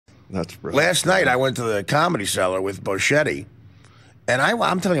That's brilliant. Last night I went to the Comedy Cellar with Boschetti, and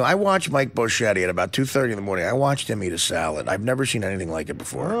I'm telling you, I watched Mike Boschetti at about 2:30 in the morning. I watched him eat a salad. I've never seen anything like it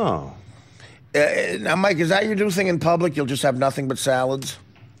before. Oh. Now, Mike, is that your new thing in public? You'll just have nothing but salads?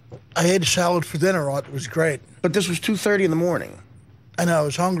 I ate a salad for dinner. It was great. But this was 2:30 in the morning. I know. I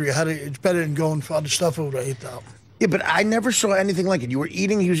was hungry. It's better than going for other stuff I would have ate, though. Yeah, but I never saw anything like it. He was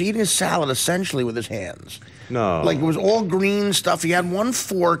eating a salad essentially with his hands. No. Like it was all green stuff. He had one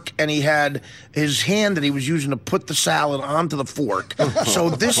fork and he had his hand that he was using to put the salad onto the fork.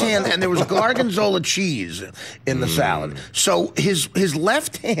 So this hand, and there was gorgonzola cheese in the salad. So his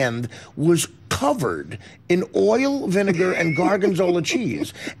left hand was covered in oil, vinegar, and gorgonzola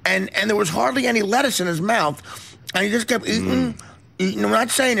cheese. And there was hardly any lettuce in his mouth. And he just kept eating, not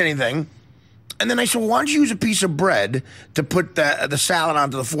saying anything. And then I said, well, why don't you use a piece of bread to put the salad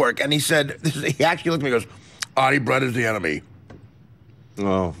onto the fork? And he said, he actually looked at me and goes, Artie, bread is the enemy.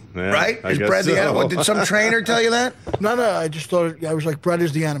 Oh, yeah. Right? I Is guess bread the so. enemy? What, did some trainer tell you that? No, I just thought I was like, bread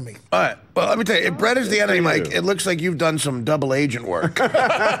is the enemy. All right. Well, let me tell you, if bread is the enemy, Mike, it looks like you've done some double agent work.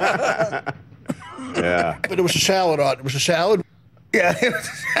 Yeah. But it was a salad, Art. It was a salad. Yeah.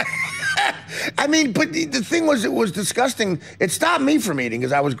 I mean, but the thing was, it was disgusting. It stopped me from eating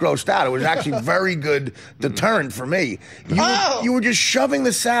because I was grossed out. It was actually very good deterrent for me. You were just shoving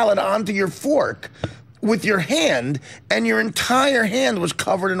the salad onto your fork with your hand, and your entire hand was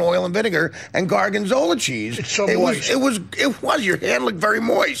covered in oil and vinegar and gorgonzola cheese. It's so moist. It was. Your hand looked very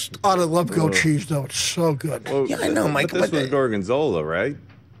moist. Art, I love goat cheese, though. It's so good. Well, Yeah, I know, Mike, But this but was gorgonzola, right?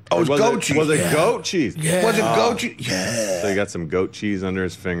 Oh, it was goat cheese. Was it Yeah. goat cheese? Yeah. Was it goat cheese? Yeah. So you got some goat cheese under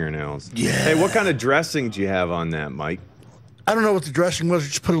his fingernails. Yeah. Hey, what kind of dressing do you have on that, Mike? I don't know what the dressing was.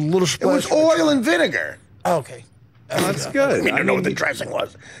 Just put a little It splash. was oil and vinegar. Oh, okay. That's good. I mean, you know what the dressing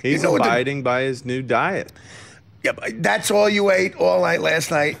was. He's you know abiding by his new diet. Yeah, but that's all you ate all night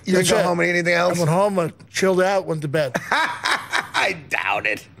last night. You didn't That's go it. home and eat anything else? I went home, I chilled out, went to bed. I doubt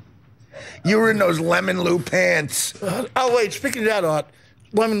it. You were in those lemon Lou pants. Oh, wait, speaking of that, Art,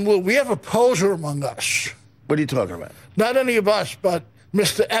 Lemon Lou, we have a poser among us. What are you talking about? Not any of us, but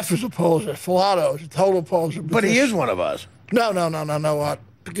Mr. F is a poser. Filato is a total poser. But he is one of us. No, Art.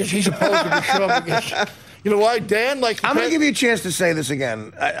 Because he's a poser, to be sure. Because, you know why? Dan, like... I'm going to give you a chance to say this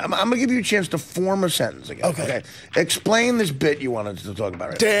again. I'm going to give you a chance to form a sentence again. Okay. Explain this bit you wanted to talk about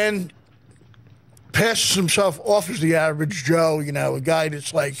right Dan passes himself off as the average Joe, you know, a guy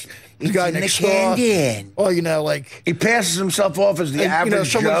that's like the guy in the next door. canyon. Or, you know, like... He passes himself off as the average you know,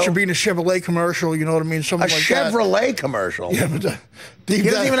 someone Joe. should be in a Chevrolet commercial, you know what I mean? A Something like that. Chevrolet commercial. Yeah, but He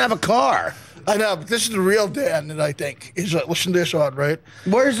doesn't even have a car. I know, but this is the real Dan that I think. Is listen to this, Art, right?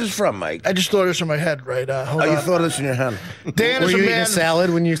 Where is this from, Mike? I just thought of this in my head, right? Hold Oh, you on. thought of this in your head. Dan Were is you a eating man. a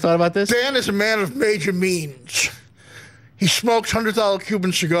salad when you thought about this? Dan is a man of major means. He smokes $100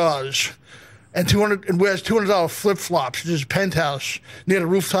 Cuban cigars and wears $200 flip flops in his penthouse near the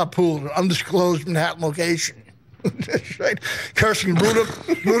rooftop pool in an undisclosed Manhattan location. That's right. Cursing Rudolph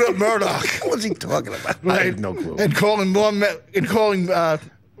Murdoch. What was he talking about? I have no clue. And calling what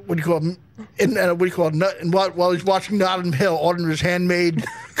do you call him? While he's watching Notting Hill, ordering his handmade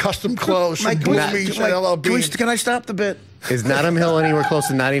custom clothes from Mike, Boomies and LL Bean. can I stop the bit? Is Notting Hill anywhere close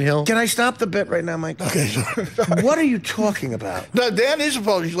to Notting Hill? Can I stop the bit right now, Mike? Okay, sorry. What are you talking about? No, Dan is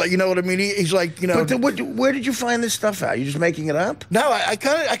supposed. He's like, you know what I mean. He's like, you know. But where did you find this stuff out? You just making it up? No, I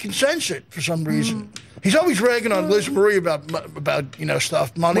can sense it for some reason. He's always ragging on Liz Marie about you know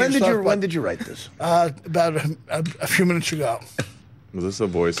stuff, money. When and did stuff, you when did you write this? About a few minutes ago. Was this a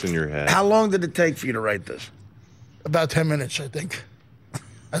voice in your head? How long did it take for you to write this? About 10 minutes, I think.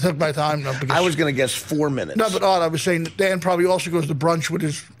 I took my time. No, because, I was going to guess 4 minutes. No, but I was saying that Dan probably also goes to brunch with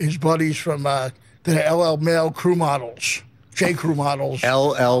his buddies from the LL Male crew models, J crew models.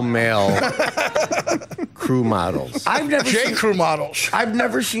 LL Male crew models. J crew models. I've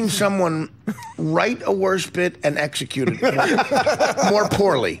never seen someone write a worse bit and execute it more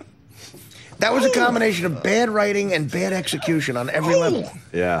poorly. That was a combination of bad writing and bad execution on every level.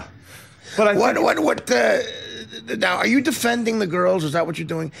 Yeah. But I think now, are you defending the girls? Is that what you're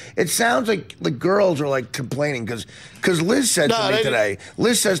doing? It sounds like the girls are like complaining because Liz said to me today.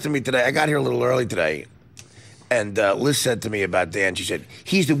 Liz says to me today. I got here a little early today, and Liz said to me about Dan. She said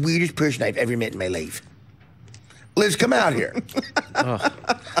he's the weirdest person I've ever met in my life. Liz, come out here.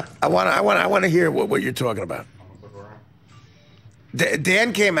 I want to hear what you're talking about.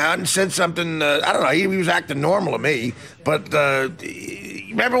 Dan came out and said something. I don't know. He was acting normal to me, but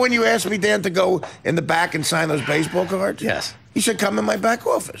remember when you asked me, Dan, to go in the back and sign those baseball cards? Yes. He said, "Come in my back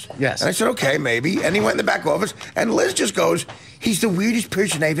office." Yes. And I said, "Okay, maybe." And he went in the back office, and Liz just goes, "He's the weirdest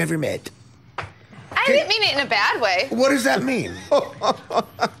person I've ever met." I didn't mean it in a bad way. What does that mean?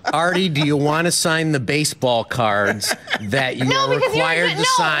 Artie, do you want to sign the baseball cards that you are required to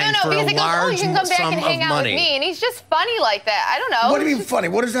sign for a large you can come back sum and hang of out money? with me, and he's just funny like that. I don't know. What do you mean funny?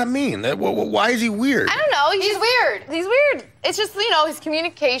 What does that mean? Why is he weird? I don't know. He's weird. He's weird. It's just, you know, his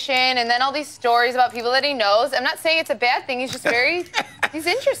communication and then all these stories about people that he knows. I'm not saying it's a bad thing. He's just he's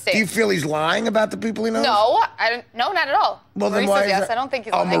interesting. Do you feel he's lying about the people he knows? No, no, not at all. Well, Marie then why says is yes. that? I don't think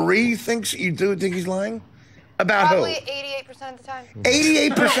he's Oh, lying. Marie thinks you do think he's lying? About Probably who? 88% of the time.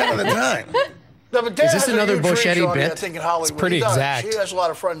 88% of the time. No, but Dan Is this has a another huge reach Buschetti on it, I bit? think in Hollywood. It's pretty He does. exact. He has a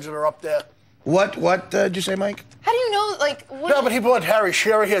lot of friends that are up there. What did you say, Mike? How do you know, like, what? No, but he brought Harry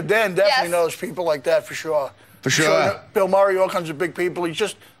Shearer here. Dan definitely Yes. knows people like that for sure. For sure. Bill Murray, all kinds of big people. He's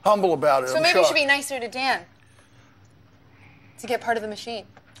just humble about it. So I'm maybe sure. you should be nicer to Dan to get part of the machine.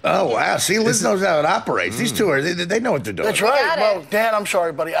 Oh, wow. See, Liz knows how it operates. These two they know what they're doing. That's right. got it. Well, Dan, I'm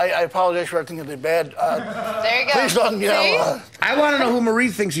sorry, buddy. I apologize for everything that did bad. There you go. Please don't, you know. See? I want to know who Marie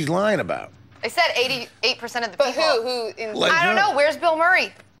thinks he's lying about. I said 88% of the people. But who? Like I don't who? know. Where's Bill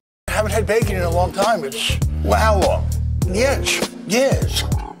Murray? I haven't had bacon in a long time. It's Well, how long? years. Years.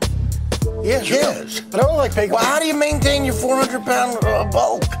 Years. But I don't like bacon. Well, how do you maintain your 400-pound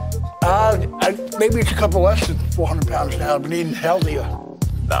bulk? Maybe it's a couple less than 400 pounds now. I've been eating healthier.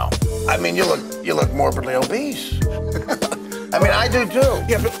 No. I mean, you look morbidly obese. I mean, I do too.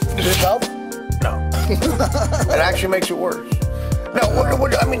 Yeah, but does this help? No. It actually makes it worse. No,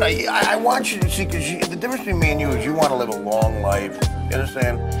 I mean, I want you to see, because the difference between me and you is you want to live a long life. You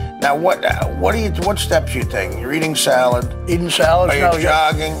understand? Now, what steps are you taking? You're eating salad. Eating salad. Are you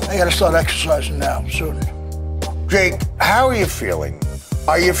jogging? I got to start exercising now soon. Jake, how are you feeling?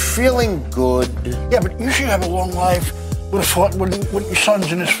 Are you feeling good? Yeah, but you should have a long life with your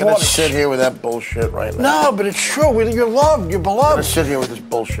son's in his 40s. I'm gonna sit here with that bullshit right now. No, but it's true. You're loved. You're I'm beloved. gonna sit here with this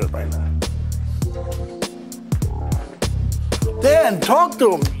bullshit right now. Dan, talk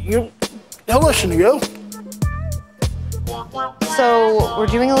to him. He'll listen to you. So we're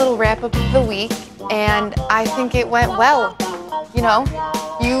doing a little wrap up of the week, and I think it went well. You know,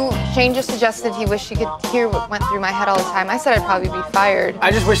 Shane just suggested he wished he could hear what went through my head all the time. I said I'd probably be fired.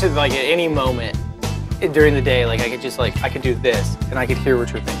 I just wish that, like, at any moment during the day, like, I could just, like, I could do this and I could hear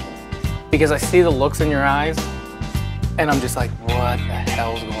what you're thinking. Because I see the looks in your eyes, and I'm just like, what the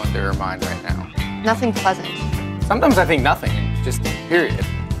hell's going through her mind right now? Nothing pleasant. Sometimes I think nothing, just period.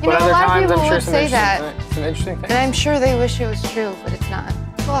 You know, a lot of people would say that. Some interesting things. And I'm sure they wish it was true, but it's not.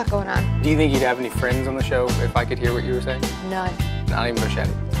 There's a lot going on. Do you think you'd have any friends on the show if I could hear what you were saying? None. Not even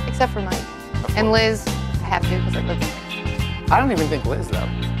Buschetti. Except for Mike. And Liz, I have to because I live with her. I don't even think Liz, though.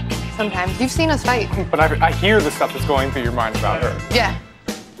 Sometimes. You've seen us fight. But I hear the stuff that's going through your mind about her. Yeah.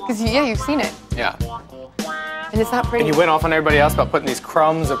 Because, yeah, you've seen it. Yeah. And it's not pretty. And you went off on everybody else about putting these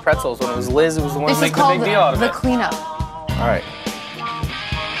crumbs of pretzels when it was Liz who was the one This who is made the called big deal out of the it. cleanup. All right.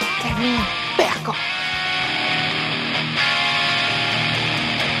 Back off.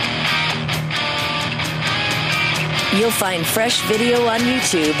 You'll find fresh video on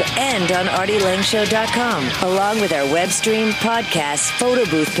YouTube and on ArtieLangShow.com, along with our web stream, podcasts, photo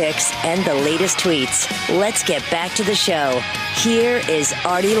booth pics, and the latest tweets. Let's get back to the show. Here is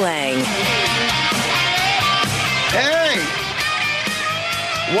Artie Lang. Hey!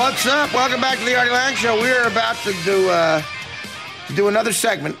 What's up? Welcome back to the Artie Lang Show. We're about to do another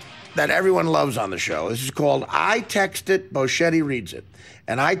segment that everyone loves on the show. This is called I Text It, Buschetti Reads It.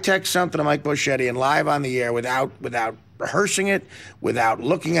 And I text something to Mike Buschetti and live on the air without rehearsing it, without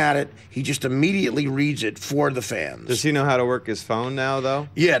looking at it. He just immediately reads it for the fans. Does he know how to work his phone now, though?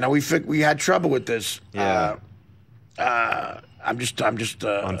 Yeah, no, we had trouble with this. Yeah. I'm just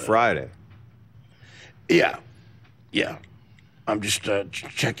On Friday. Yeah. I'm just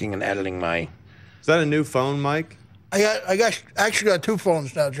checking and editing my. Is that a new phone, Mike? I actually got two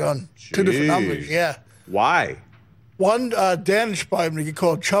phones now, John. Two different numbers. Yeah. Why? One, Dan inspired me to get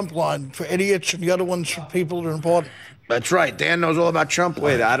called Chump Line for idiots, and the other one's for people that are important. That's right. Dan knows all about Trump.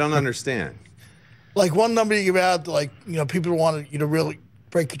 Wait, I don't understand. Like one number you give out, like, people want you to really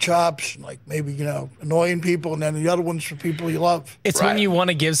break your chops, like maybe, annoying people, and then the other one's for people you love. It's when you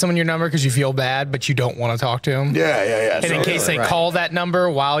want to give someone your number because you feel bad, but you don't want to talk to them. Yeah. And in case they call that number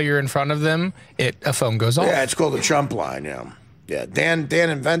while you're in front of them, a phone goes off. Yeah, it's called the Trump line, Yeah, Dan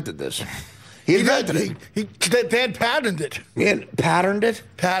invented this. He invented it. Dan patented it. He patterned it?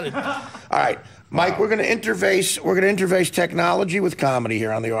 Patented. All right, Mike, we're going to interface technology with comedy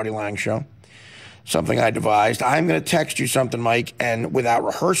here on the Artie Lang Show. Something I devised. I'm going to text you something, Mike, and without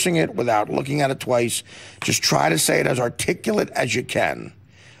rehearsing it, without looking at it twice, just try to say it as articulate as you can.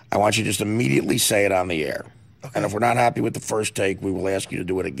 I want you to just immediately say it on the air. And if we're not happy with the first take, we will ask you to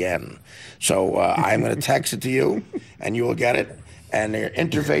do it again. So I'm going to text it to you, and you will get it. And they're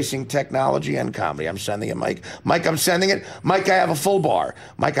interfacing technology and comedy. I'm sending it, Mike. Mike, I'm sending it. Mike, I have a full bar.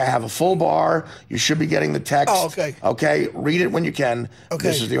 Mike, I have a full bar. You should be getting the text. Oh, okay. Okay, read it when you can. Okay.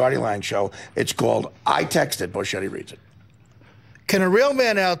 This is the Artie Lang Show. It's called I Texted. Buscetti reads it. Can a real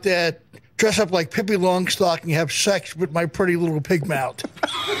man out there dress up like Pippi Longstocking and have sex with my pretty little pig mouth?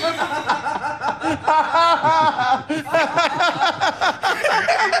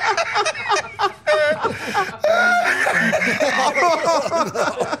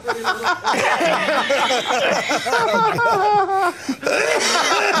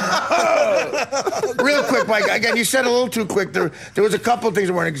 Real quick, Mike. Again, you said a little too quick. There was a couple of things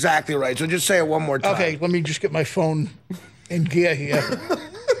that weren't exactly right, so just say it one more time. Okay, let me just get my phone in gear here.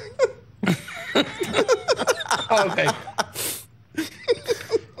 Okay.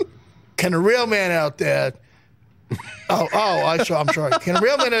 Can a real man out there... I'm sorry. Can a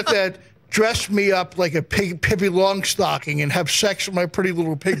real man out there dress me up like a Pippi Longstocking and have sex with my pretty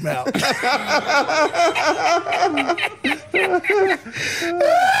little pig mouth?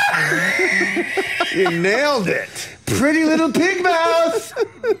 You nailed it. Pretty little pig mouth.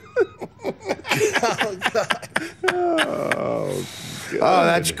 Oh,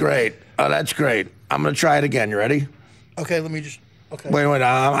 that's great. Oh, that's great. I'm going to try it again. You ready? Okay, let me just... Okay. Wait.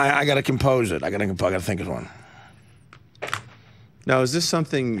 I got to compose it. I got to think of one. Now, is this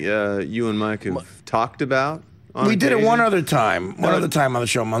something you and Mike have talked about? We did it occasion? one other time on the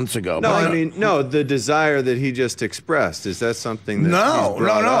show months ago. No, but I mean, no, the desire that he just expressed, is that something that No. he's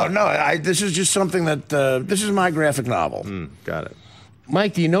brought up? This is just something that, this is my graphic novel. Got it.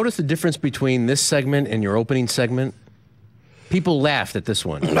 Mike, do you notice the difference between this segment and your opening segment? People laughed at this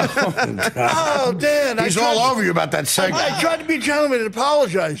one. Oh, Dan. He's all over you about that segment. I tried to be a gentleman and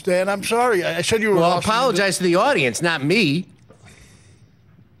apologize, Dan. I'm sorry. I said you were Well, awesome. apologize to the audience, not me.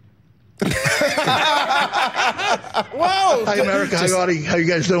 Whoa! Hi, America. Hi, Artie. How you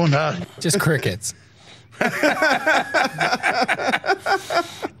guys doing? Just crickets.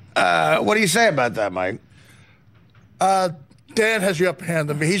 What do you say about that, Mike? Dan has the upper hand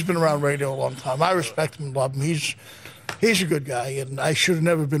on me. He's been around radio a long time. I respect him and love him. He's a good guy, and I should have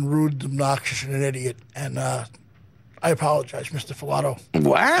never been rude, obnoxious, and an idiot. And I apologize, Mr. Filato.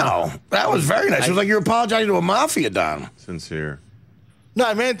 Wow. That was very nice. It was like you were apologizing to a mafia don. Sincere. No,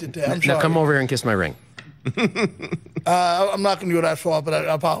 I meant it, Dan. I'm sorry. Now come over here and kiss my ring. I'm not going to go that far, but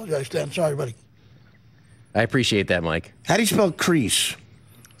I apologize, Dan. Sorry, buddy. I appreciate that, Mike. How do you spell crease?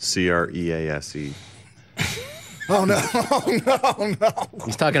 CREASE. Oh, no. Oh, no.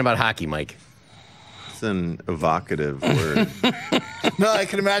 He's talking about hockey, Mike. It's an evocative word. No, I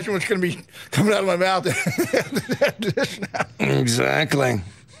can imagine what's going to be coming out of my mouth after this now. Exactly.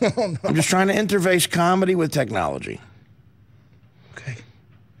 Oh, no. I'm just trying to interface comedy with technology. Okay.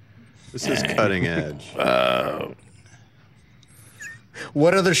 This is cutting edge.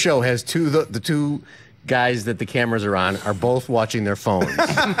 What other show has the two guys that the cameras are on are both watching their phones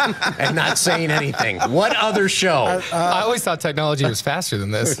and not saying anything? What other show? I always thought technology was faster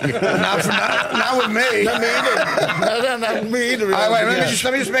than this. Not with me. Not me either. Not me either. All right, wait, let me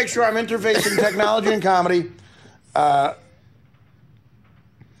just make sure I'm interfacing technology and comedy.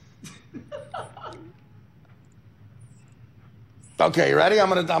 Okay, you ready?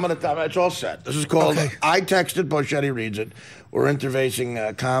 It's all set. This is called I Texted. Buscetti reads it. We're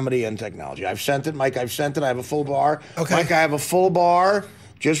interfacing comedy and technology. I've sent it, Mike. I've sent it. I have a full bar. Okay. Mike, I have a full bar.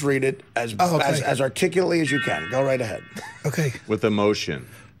 Just read it as articulately as you can. Go right ahead. Okay. With emotion.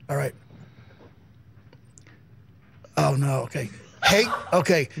 All right. Oh, no. Okay.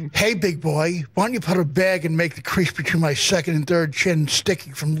 Hey, big boy, why don't you put a bag and make the crease between my second and third chin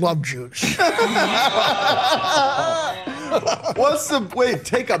sticky from love juice? What's the wait?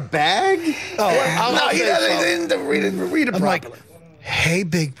 Take a bag? He didn't read it properly. Like, hey,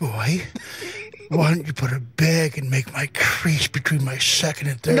 big boy, why don't you put a bag and make my crease between my second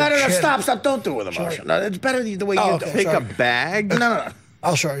and third No, chin? stop. Don't do it with emotion. No, it's better the way you do it. Take a bag? No.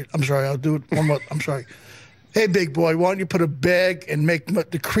 I'm sorry. I'll do it one more. I'm sorry. Hey, big boy, why don't you put a bag and make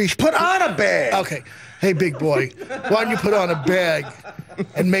the crease... Put on a bag! Okay. Hey, big boy, why don't you put on a bag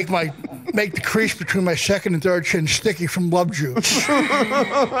and make the crease between my second and third chin sticky from love juice? We're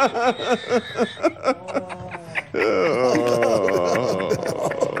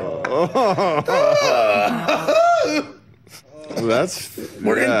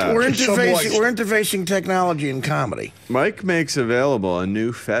interfacing technology and comedy. Mike makes available a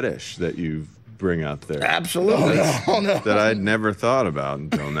new fetish that you bring out there. Absolutely. That I'd never thought about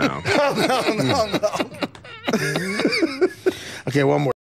until now. No. Okay, one more.